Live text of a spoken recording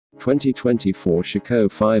2024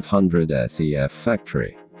 Sherco 500 Sef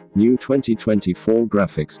Factory. New 2024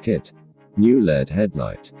 graphics kit. New LED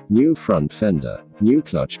headlight. New front fender. New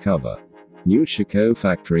clutch cover. New Sherco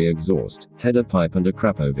Factory exhaust, header pipe and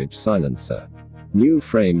Akrapovič silencer. New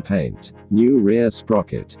frame paint. New rear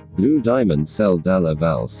sprocket. Blue diamond SELLE DALLA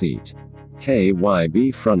VALLE seat.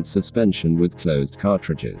 KYB front suspension with closed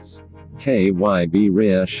cartridges. KYB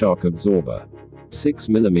rear shock absorber.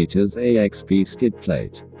 6mm AXP skid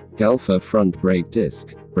plate. Galfer front brake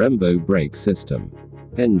disc. BREMBO brake system.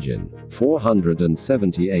 Engine,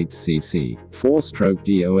 478cc, 4-stroke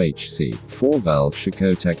DOHC, 4-valve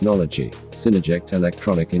Sherco technology, Synergect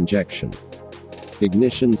electronic injection.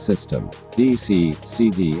 Ignition system, DC,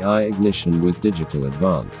 CDI ignition with digital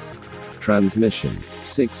advance. Transmission,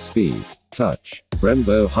 6-speed, clutch,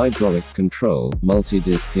 BREMBO hydraulic control,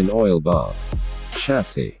 multi-disc in oil bath.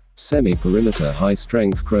 Chassis, semi-perimeter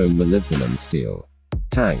high-strength chrome molybdenum steel.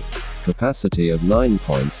 Tank, capacity of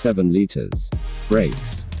 9.7 liters.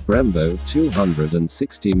 Brakes, BREMBO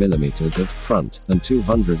 260mm at front, and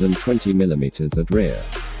 220mm at rear.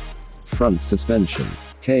 Front suspension,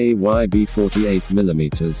 KYB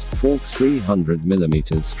 48mm, forks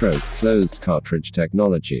 300mm stroke, closed cartridge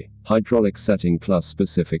technology, hydraulic setting plus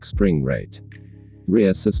specific spring rate.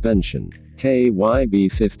 Rear suspension,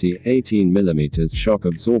 KYB 50, 18mm shock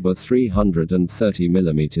absorber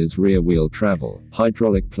 330mm rear wheel travel,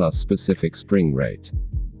 hydraulic plus specific spring rate.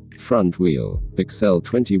 Front wheel, Pixel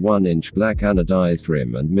 21-inch black anodized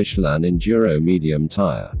rim and Michelin Enduro medium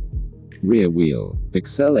tire. Rear wheel,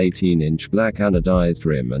 Pixel 18-inch black anodized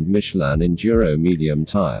rim and Michelin Enduro medium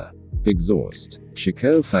tire. Exhaust,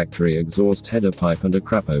 Sherco Factory exhaust header pipe and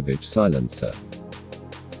Akrapovič silencer.